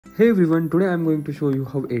Hey everyone, today I'm going to show you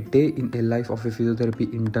how a day in a life of a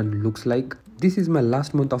physiotherapy intern looks like. This is my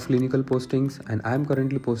last month of clinical postings and I am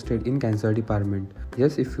currently posted in cancer department.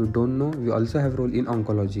 Yes, if you don't know, we also have role in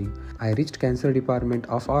oncology. I reached cancer department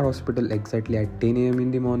of our hospital exactly at 10 AM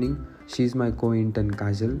in the morning. She is my co-intern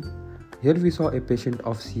Kajal. Here we saw a patient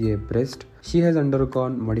of CA breast. She has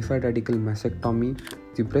undergone modified radical mastectomy.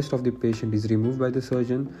 The breast of the patient is removed by the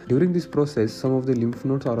surgeon. During this process, some of the lymph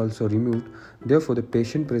nodes are also removed. Therefore, the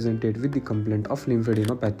patient presented with the complaint of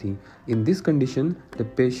lymphadenopathy. In this condition, the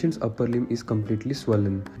patient's upper limb is completely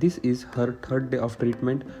swollen. This is her third day of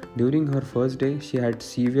treatment. During her first day, she had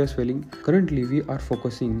severe swelling. Currently, we are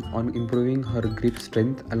focusing on improving her grip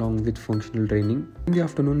strength along with functional training. In the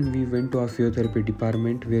afternoon, we went to our physiotherapy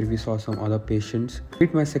department where we saw some other patients.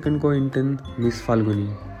 With my second co-intern, Miss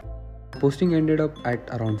Falguni. Posting ended up at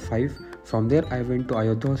around 5. From there I went to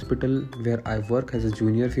Ayodhya Hospital where I work as a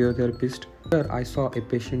junior physiotherapist. Here I saw a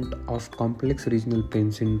patient of complex regional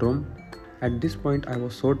pain syndrome. At this point I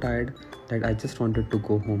was so tired that I just wanted to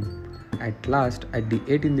go home. At last at the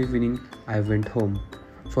 8 in the evening I went home.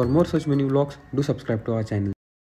 For more such many vlogs, do subscribe to our channel.